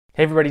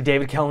Hey everybody,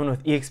 David Kelman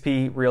with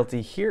eXp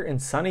Realty here in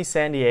sunny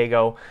San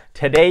Diego.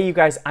 Today, you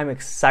guys, I'm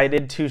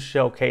excited to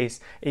showcase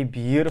a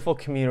beautiful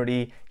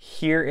community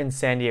here in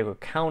San Diego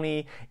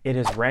County. It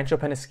is Rancho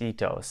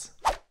Penasquitos.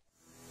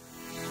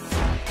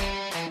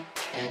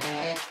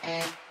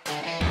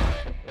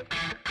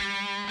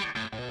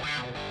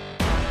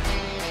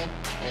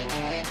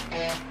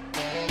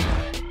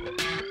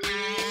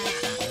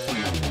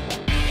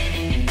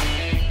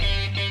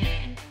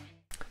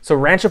 So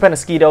Rancho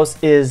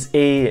Penasquitos is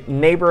a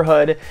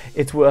neighborhood.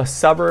 It's a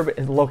suburb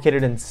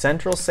located in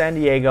central San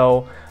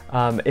Diego.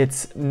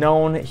 It's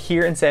known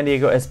here in San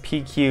Diego as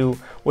PQ,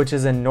 which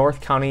is in North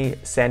County,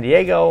 San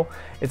Diego.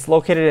 It's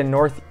located in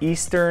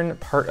northeastern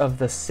part of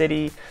the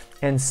city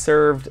and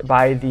served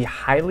by the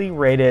highly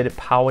rated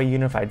Poway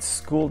Unified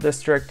School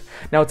District.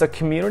 Now it's a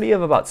community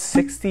of about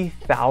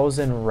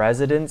 60,000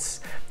 residents,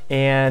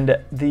 and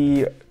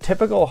the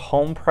typical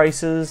home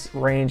prices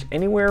range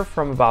anywhere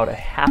from about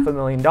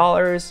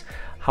 $500,000.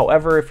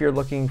 However, if you're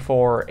looking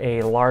for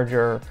a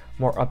larger,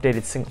 more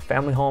updated single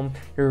family home,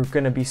 you're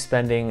gonna be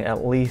spending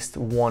at least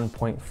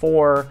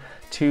 $1.4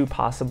 to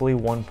possibly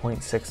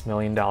 $1.6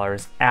 million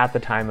at the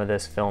time of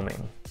this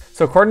filming.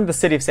 So according to the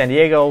City of San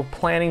Diego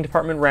Planning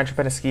Department, Rancho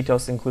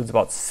Penasquitos includes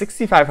about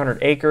 6,500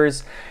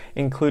 acres,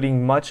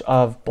 including much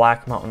of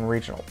Black Mountain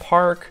Regional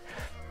Park.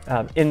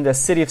 In the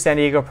City of San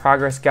Diego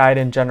Progress Guide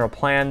and General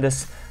Plan,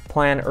 this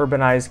plan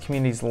urbanized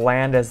communities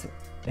land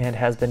and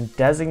has been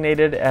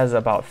designated as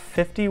about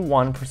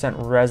 51%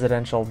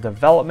 residential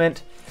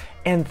development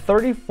and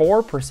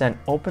 34%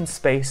 open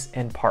space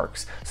and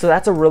parks. So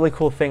that's a really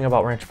cool thing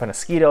about Rancho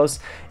Penasquitos.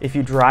 If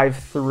you drive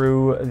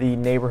through the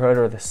neighborhood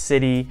or the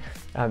city,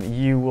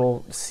 you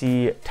will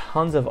see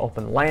tons of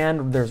open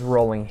land. There's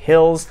rolling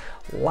hills,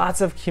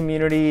 lots of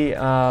community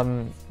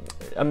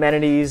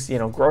amenities,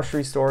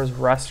 grocery stores,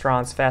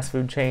 restaurants, fast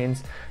food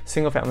chains,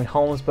 single family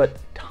homes, but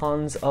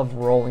tons of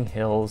rolling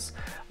hills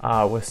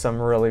with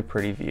some really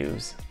pretty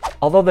views.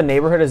 Although the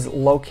neighborhood is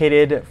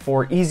located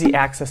for easy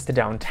access to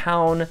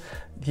downtown,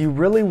 you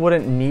really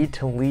wouldn't need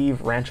to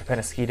leave Rancho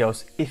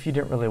Penasquitos if you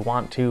didn't really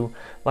want to.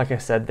 Like I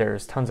said,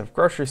 there's tons of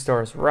grocery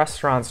stores,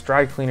 restaurants,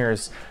 dry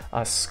cleaners,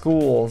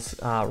 schools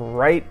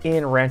right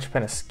in Rancho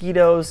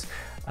Penasquitos.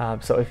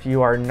 So if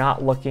you are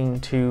not looking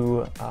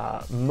to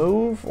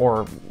move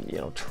or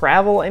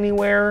travel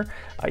anywhere,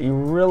 you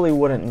really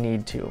wouldn't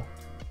need to.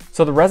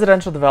 So the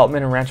residential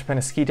development in Rancho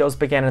Penasquitos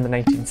began in the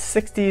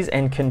 1960s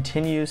and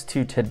continues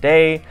to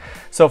today.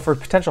 So for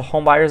potential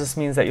home buyers, this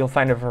means that you'll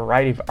find a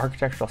variety of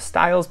architectural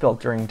styles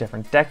built during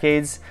different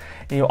decades.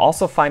 And you'll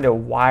also find a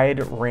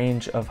wide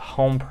range of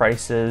home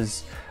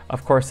prices,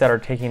 of course, that are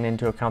taking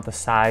into account the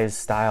size,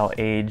 style,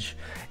 age,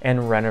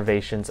 and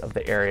renovations of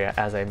the area.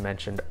 As I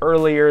mentioned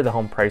earlier, the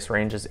home price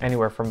range is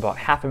anywhere from about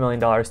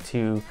 $500,000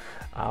 to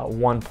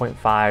 1.5,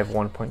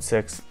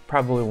 1.6,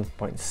 probably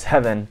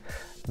 1.7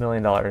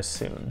 million dollars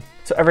soon.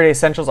 So everyday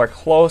essentials are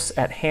close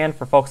at hand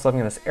for folks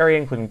living in this area,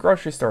 including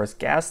grocery stores,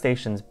 gas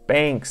stations,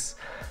 banks,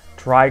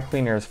 dry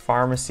cleaners,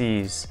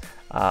 pharmacies,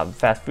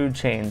 fast food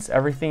chains.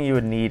 Everything you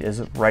would need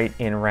is right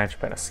in Rancho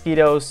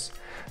Penasquitos.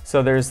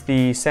 So there's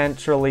the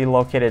centrally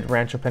located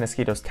Rancho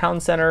Penasquitos Town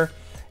Center.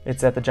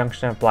 It's at the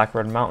junction of Black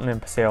Road Mountain and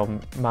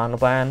Paseo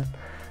Montalban.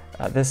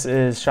 This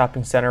is a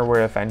shopping center where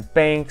you'll find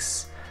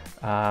banks,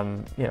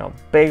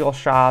 bagel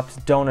shops,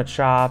 donut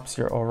shops,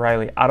 your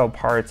O'Reilly Auto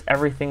Parts,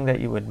 everything that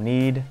you would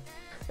need.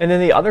 And then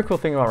the other cool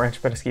thing about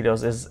Rancho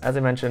Penasquitos is, as I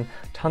mentioned,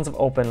 tons of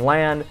open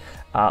land,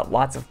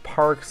 lots of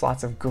parks,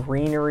 lots of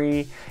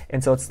greenery,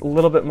 and so it's a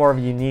little bit more of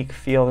a unique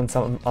feel than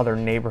some other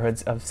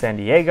neighborhoods of San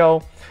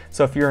Diego.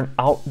 So if you're an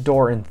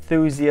outdoor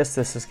enthusiast,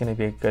 this is going to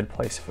be a good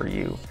place for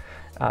you.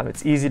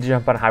 It's easy to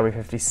jump on Highway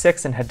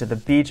 56 and head to the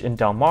beach in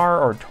Del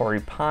Mar or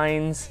Torrey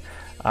Pines,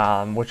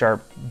 which are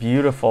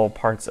beautiful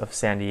parts of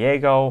San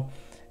Diego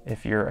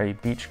if you're a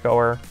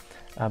beachgoer.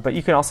 But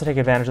you can also take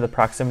advantage of the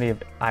proximity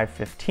of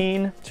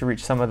I-15 to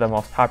reach some of the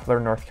most popular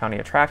North County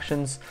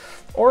attractions,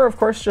 or of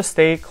course just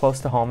stay close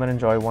to home and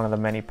enjoy one of the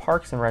many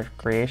parks and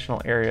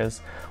recreational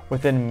areas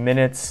within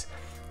minutes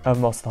of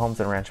most of the homes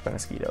in Rancho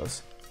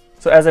Penasquitos.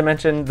 So as I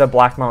mentioned, the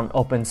Black Mountain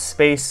Open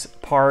Space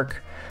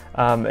Park,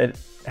 it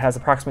has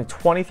approximately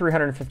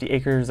 2,350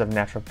 acres of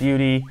natural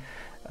beauty.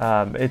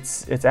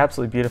 It's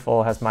absolutely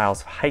beautiful. It has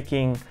miles of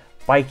hiking,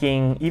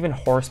 biking, even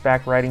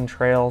horseback riding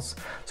trails.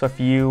 So if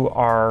you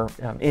are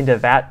into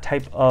that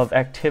type of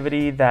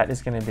activity, that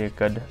is going to be a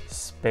good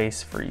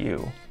space for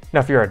you.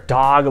 Now, if you're a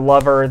dog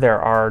lover, there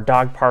are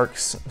dog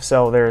parks.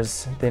 So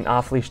there's an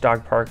off-leash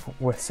dog park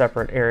with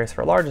separate areas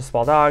for large and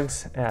small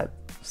dogs at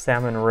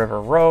Salmon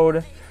River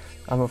Road.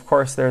 Of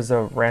course, there's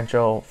a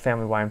Rancho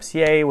Family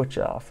YMCA, which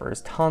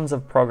offers tons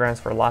of programs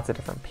for lots of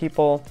different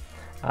people.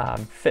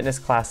 Fitness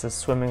classes,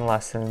 swimming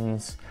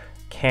lessons,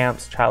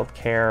 camps,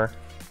 childcare,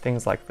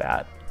 things like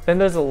that. Then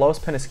there's the Los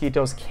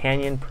Penasquitos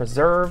Canyon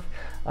Preserve.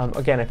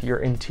 Again, if you're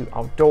into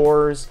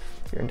outdoors,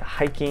 if you're into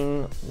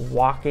hiking,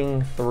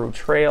 walking through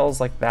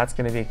trails, like that's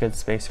going to be a good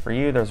space for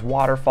you. There's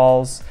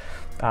waterfalls,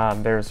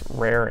 there's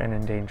rare and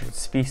endangered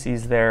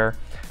species there.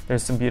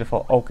 There's some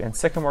beautiful oak and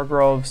sycamore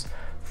groves,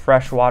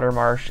 freshwater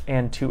marsh,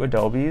 and 2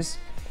 adobes.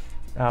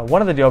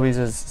 One of the adobes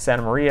is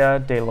Santa Maria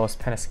de los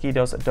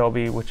Penasquitos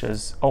adobe, which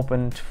is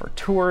open for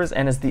tours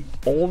and is the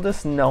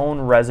oldest known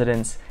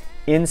residence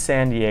in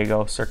San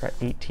Diego, circa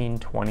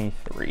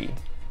 1823.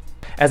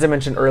 As I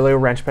mentioned earlier,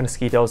 Rancho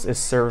Penasquitos is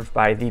served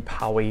by the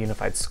Poway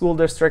Unified School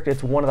District.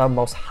 It's one of the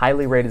most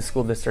highly rated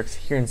school districts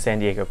here in San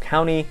Diego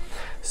County.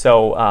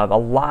 So a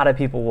lot of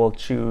people will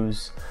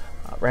choose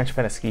Rancho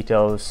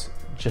Penasquitos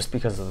just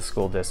because of the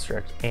school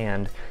district,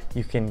 and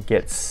you can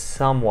get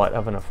somewhat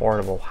of an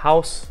affordable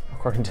house,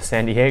 according to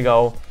San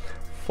Diego,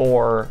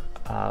 for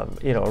a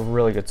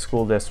really good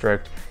school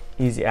district,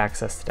 easy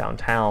access to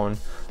downtown,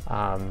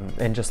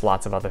 and just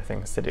lots of other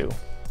things to do.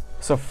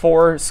 So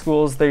 4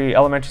 schools, the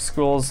elementary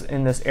schools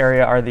in this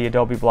area are the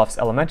Adobe Bluffs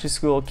Elementary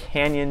School,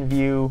 Canyon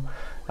View,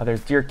 there's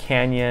Deer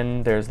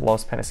Canyon, there's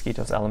Los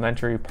Penasquitos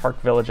Elementary,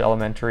 Park Village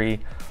Elementary,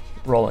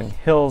 Rolling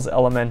Hills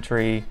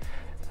Elementary,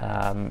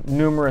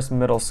 numerous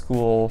middle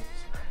schools,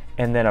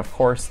 and then of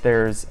course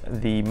there's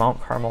the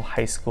Mount Carmel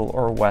High School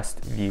or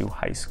Westview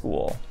High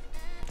School.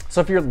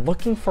 So if you're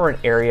looking for an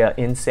area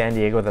in San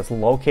Diego that's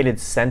located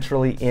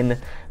centrally in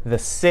the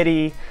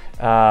city,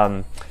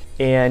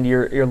 and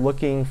you're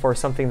looking for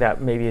something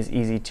that maybe is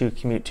easy to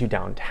commute to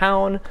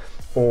downtown,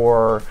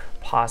 or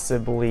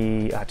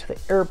possibly to the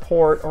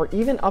airport, or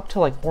even up to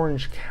like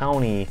Orange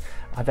County,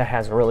 that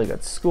has really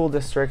good school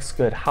districts,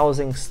 good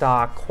housing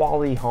stock,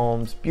 quality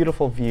homes,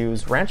 beautiful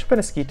views, Rancho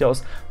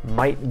Penasquitos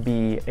might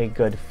be a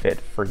good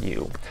fit for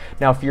you.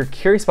 Now, if you're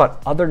curious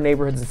about other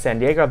neighborhoods in San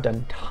Diego, I've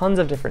done tons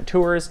of different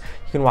tours.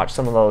 You can watch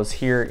some of those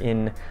here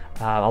in,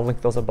 I'll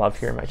link those above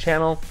here in my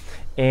channel.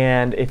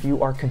 And if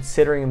you are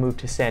considering a move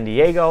to San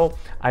Diego,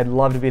 I'd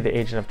love to be the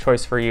agent of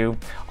choice for you.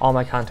 All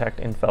my contact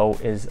info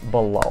is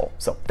below.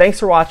 So thanks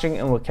for watching,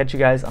 and we'll catch you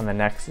guys on the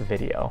next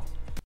video.